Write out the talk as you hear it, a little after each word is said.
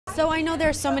So I know there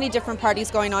are so many different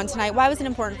parties going on tonight. Why was it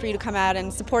important for you to come out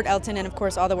and support Elton and, of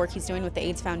course, all the work he's doing with the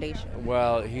AIDS Foundation?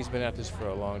 Well, he's been at this for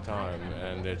a long time,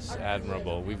 and it's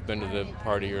admirable. We've been to the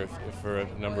party for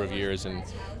a number of years, and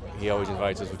he always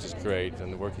invites us, which is great.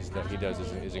 And the work that he does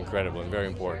is incredible and very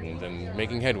important and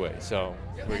making headway. So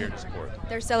we're here to support.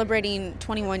 They're celebrating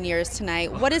 21 years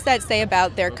tonight. What does that say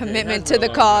about their commitment to the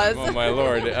cause? Oh my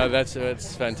Lord,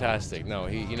 that's fantastic. No,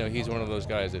 he's one of those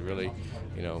guys that really,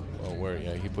 where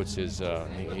he puts his where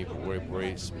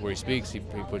he speaks, he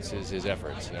puts his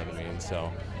efforts. You know what I mean?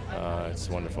 So it's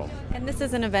wonderful. And this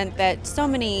is an event that so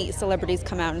many celebrities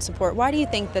come out and support. Why do you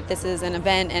think that this is an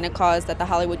event and a cause that the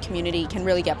Hollywood community can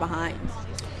really get behind?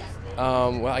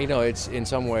 Well, it's in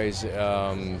some ways,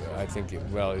 I think,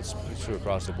 it's true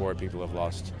across the board. People have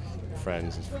lost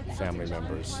friends, family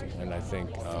members, and I think,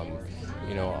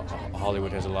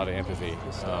 Hollywood has a lot of empathy,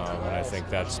 and I think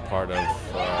that's part of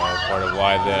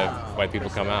why people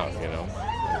come out.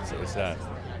 It's that.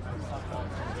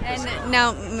 And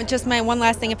now, just my one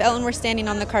last thing: if Elton were standing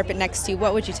on the carpet next to you,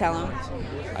 what would you tell him?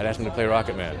 I'd ask him to play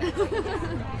Rocket Man.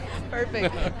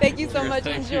 Perfect. Thank you so much.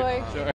 Thank Enjoy. You. Sure.